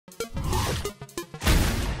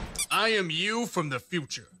I am you from the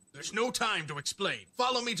future. There's no time to explain.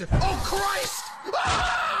 Follow me to... Oh, Christ!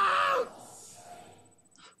 Ah!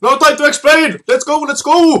 No time to explain! Let's go, let's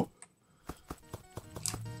go!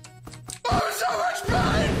 Oh, so much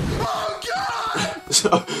pain! Oh, God!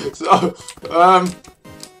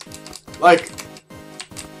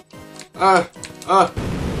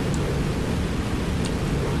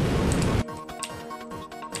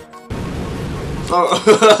 So,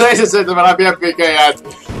 ladies and gentlemen, I'm Vmvk and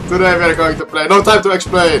today we are going to play No Time to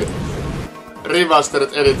Explain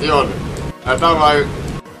Remastered Edition. And now I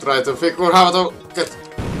try to figure how to get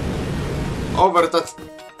over that.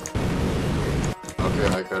 Okay,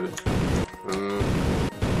 I got it.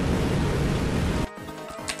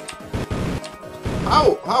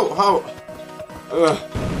 How?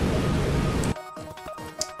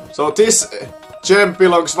 So this gem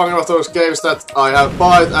belongs one of those games that I have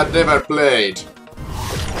bought and never played.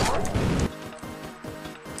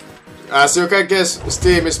 As you can guess,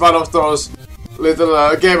 Steam is one of those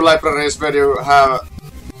little game libraries where you have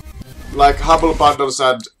like humble bundles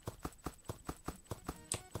and...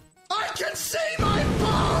 I can see my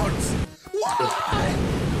bones! Why?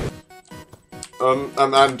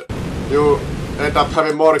 And you end up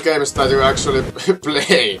having more games that you actually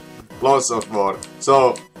play. Lots of more.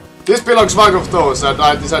 So, this belongs one of those and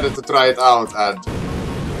I decided to try it out and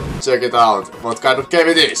check it out. What kind of game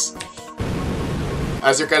it is.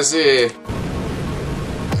 As you can see... Oof.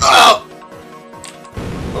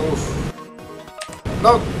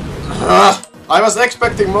 No! I was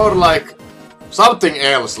expecting more like... something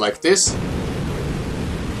else like this.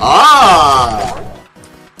 Ah!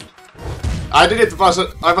 I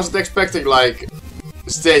wasn't expecting like...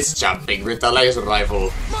 stage jumping with a laser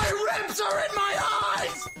rifle. My ribs are in my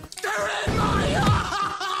eyes! They're in my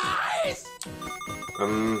eyes!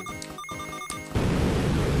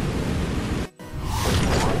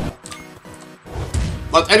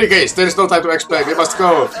 But any case, there is no time to explain, we must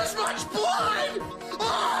go! There's much blood!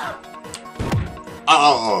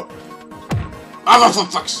 Oh, for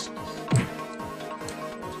fuck's...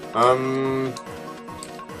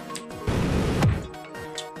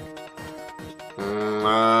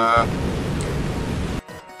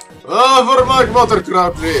 for my motor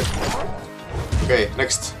crowd tree! Okay,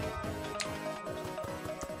 next.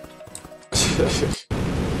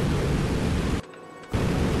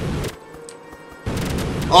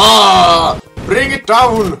 Bring it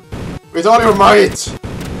down! With all your might!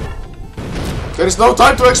 There is no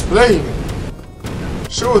time to explain!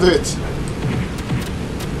 Shoot it!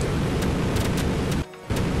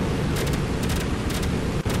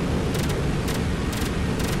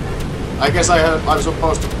 I guess I'm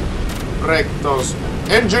supposed to break those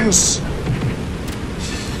engines!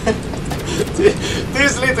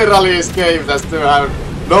 This literally is game that to have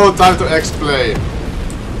no time to explain.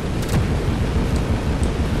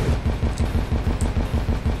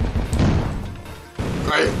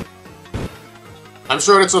 Okay. I'm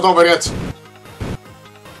sure it's not over yet.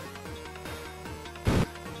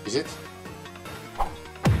 Is it?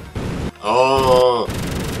 Oh.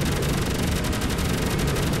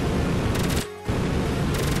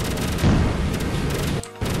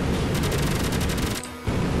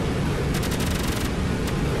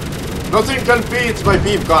 Nothing can beat my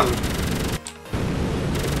beam gun.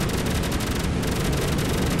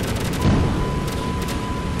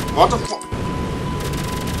 What the fuck?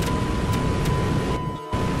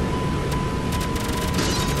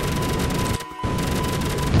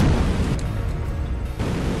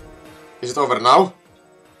 Is it over now?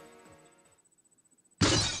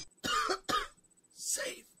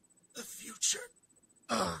 Save the future.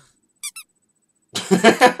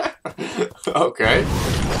 Okay.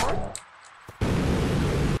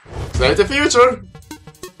 Save the future!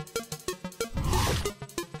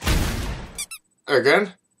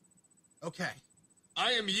 Again? Okay.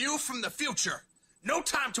 I am you from the future. No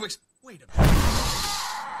time to wait a minute.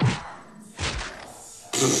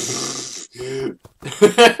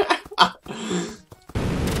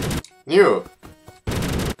 New.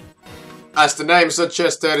 As the name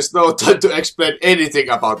suggests, there is no time to explain anything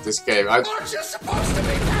about this game. Aren't you supposed to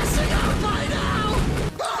be passing out by now?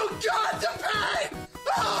 Oh God, the pain!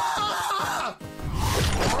 Ah!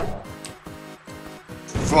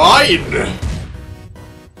 Fine!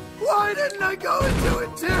 Why didn't I go into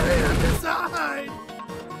interior design?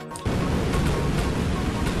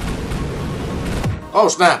 Oh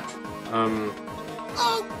snap!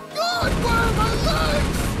 Oh God, where are my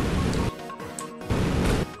legs?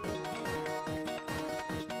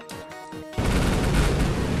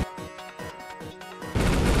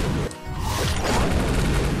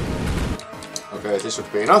 Okay, this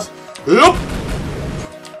should be enough. Yup!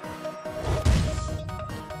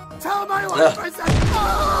 life I said,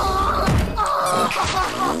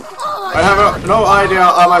 I have no idea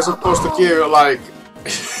am I supposed to give like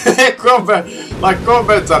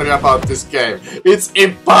commentary about this game. It's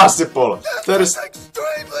impossible. There is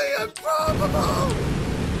extremely improbable.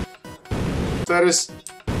 There is.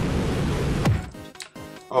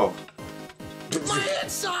 Oh. My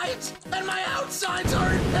insides and my outsides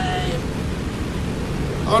are in pain.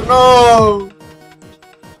 Oh no!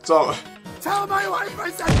 So. Tell my wife I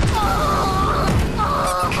said,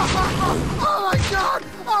 oh my god!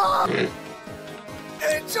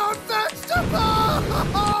 Eat your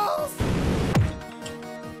vegetables!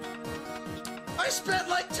 I spent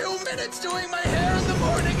like 2 minutes doing my hair in the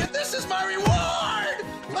morning and this is my reward!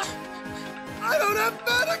 I don't have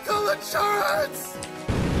medical insurance!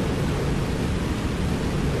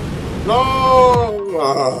 No!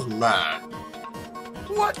 Oh man.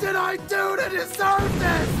 What did I do to deserve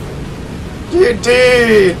this? You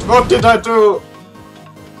did! What did I do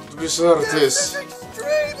to deserve this? This is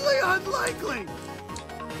extremely unlikely!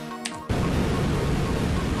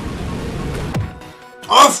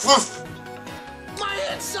 Off! My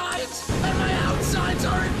insides and my outsides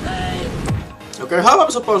are in pain! Okay, how am I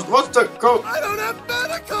supposed? What's the I don't have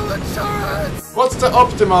medical insurance! What's the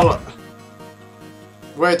optimal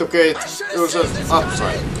way to get yourself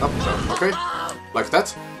upside? Okay? Like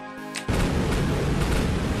that?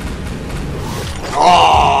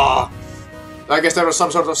 Oh! I guess there was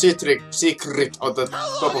some sort of secret on the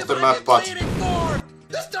top of the map, but...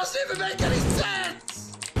 This doesn't even make any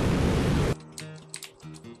sense!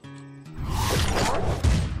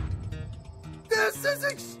 This is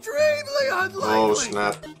extremely unlikely! Oh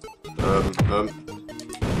snap.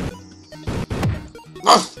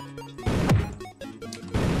 Ah!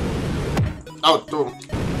 Oh, dude.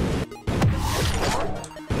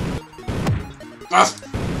 Ah!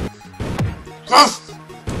 Ah!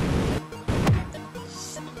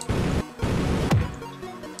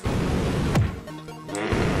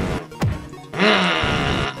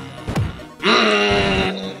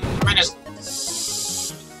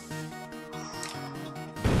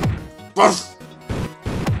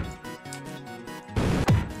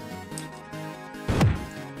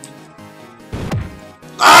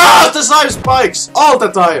 Ah, the same spikes all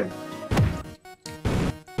the time.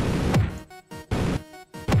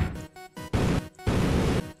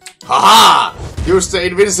 Haha! Use the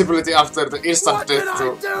invincibility after the instant death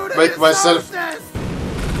to make myself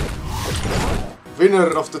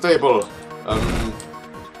winner of the table.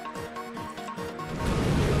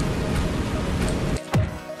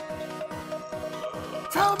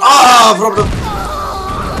 Ah, from the.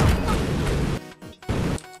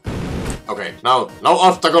 Okay, now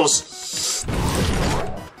obstacles.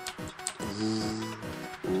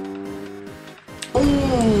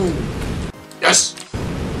 Ooh. Yes.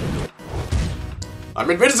 I'm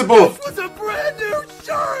invincible. This was a brand new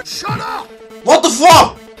shirt. Shut up. What the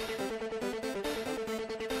fuck?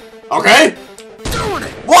 Okay. Doing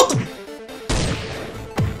it. What? The...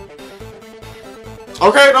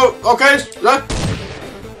 Okay, no, okay, yeah.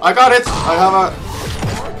 I got it. I have a.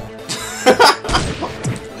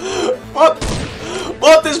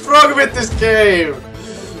 What is wrong with this game?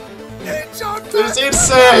 It's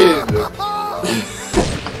insane.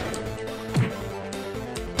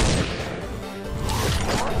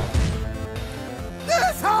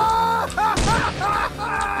 This hurts.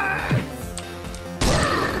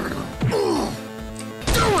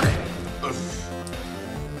 Doing it.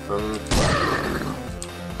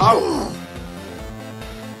 Ow.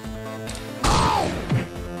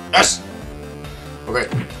 Yes. Okay.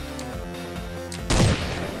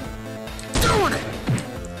 Doing it.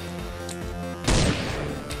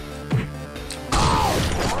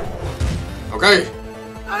 Okay.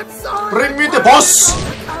 I'm sorry. Bring me the boss.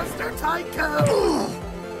 Roller tycoon.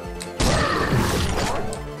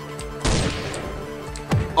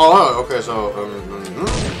 Oh, okay. So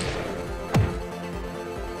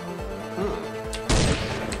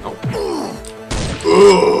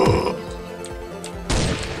Oh.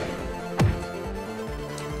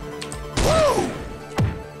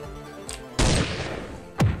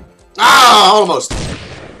 Ah, almost.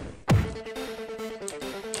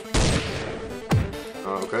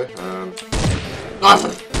 Okay.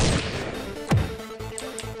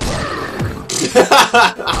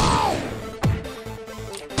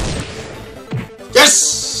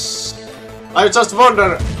 Yes! I just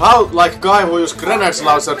wonder how, like, guy who uses grenades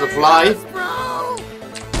launcher to fly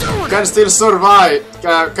can still survive.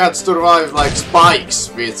 Can survive like spikes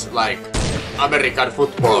with like American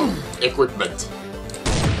football equipment.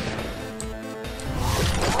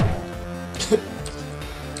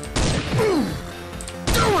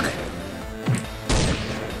 Doing it.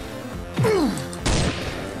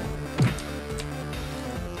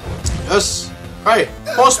 Yes! Hey!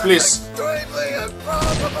 Pause please! Extremely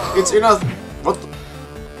improbable! It's enough. What?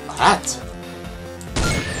 A hat?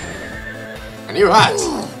 A new hat?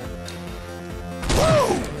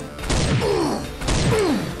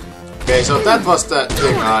 Okay, so that was the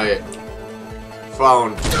thing I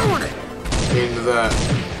found in the...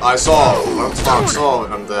 I saw on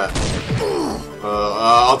the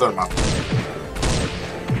other map.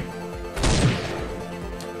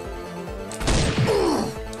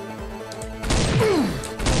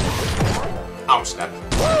 Ow, snap.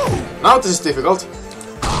 Now this is difficult.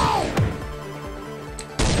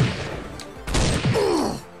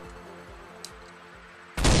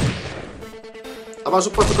 Am I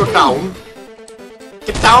supposed to go down?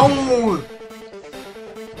 Get down!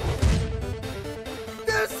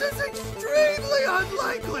 This is extremely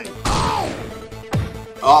unlikely!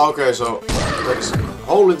 Oh, okay, so there's a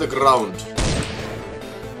hole in the ground.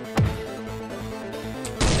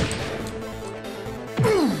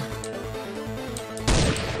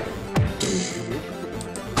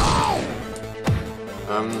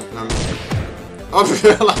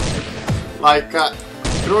 Like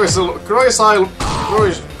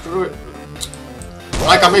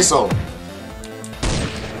like a missile.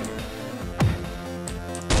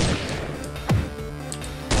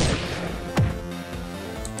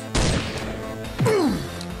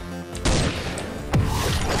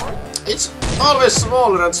 It's always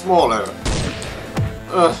smaller and smaller.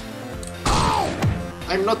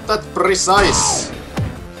 I'm not that precise.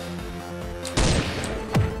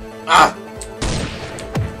 Ah!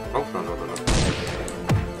 Oh, no.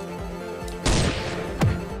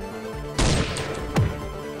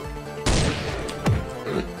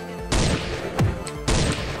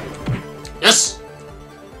 Yes!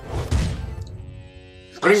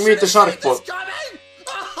 Bring me the shark ball.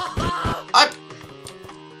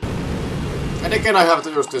 And again I have to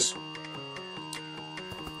use this.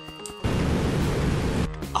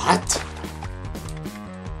 What?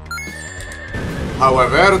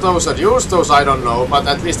 However, those that use those I don't know, but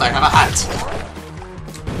at least I have a hat.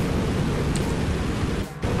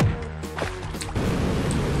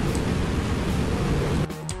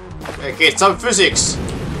 Okay, some physics.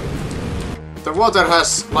 The water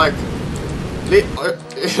has like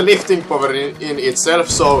lifting power in itself,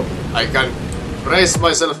 so I can raise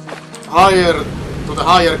myself higher to the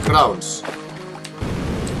higher grounds.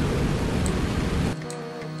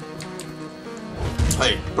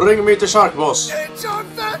 Hey, bring me the shark, boss. Eat your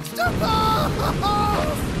vegetables!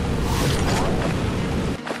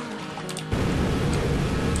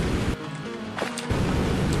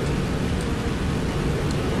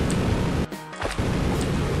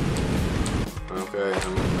 Okay.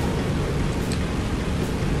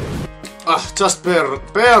 Just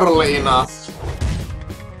barely enough.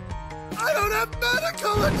 I don't have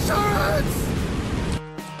medical insurance!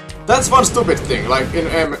 That's one stupid thing, like in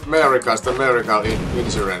America's the medical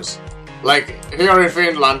insurance. Like here in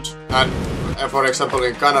Finland and for example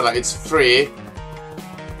in Canada it's free.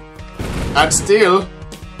 And still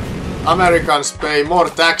Americans pay more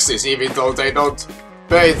taxes even though they don't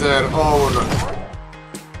pay their own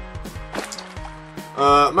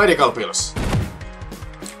medical bills.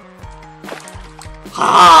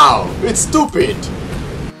 How? It's stupid!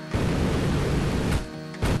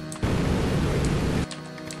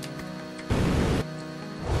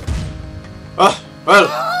 Well,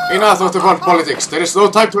 enough of the world politics. There is no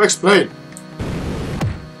time to explain.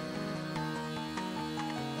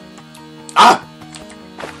 Ah!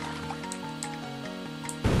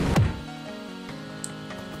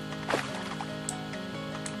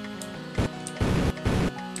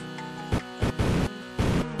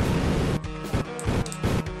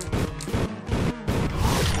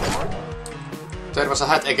 There was a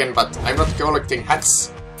hat again, but I'm not collecting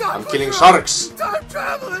hats. I'm killing sharks. Time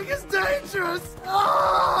traveling is dangerous!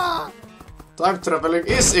 Ah! Time traveling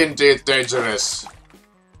is indeed dangerous.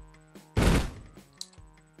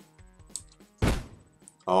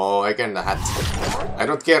 Oh, again a hat. I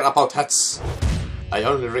don't care about hats. I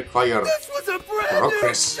only require This was a brand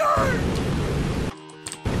progress. new shirt!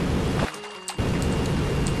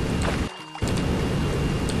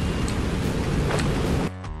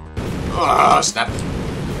 Ah, snap.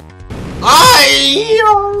 Ay!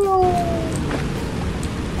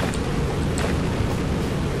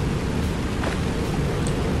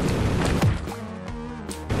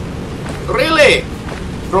 Really?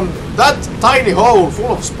 From that tiny hole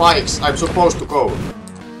full of spikes, I'm supposed to go.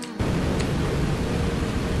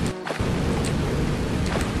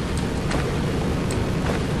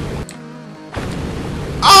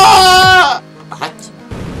 Ah! A hat.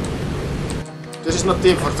 This is not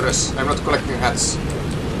Team Fortress. I'm not collecting hats.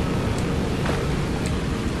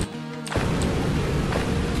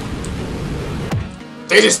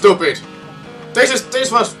 This is stupid!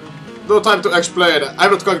 This was no time to explain.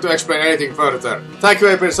 I'm not going to explain anything further. Thank you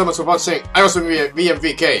everybody so much for watching. I was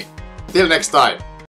Vmvk. Till next time.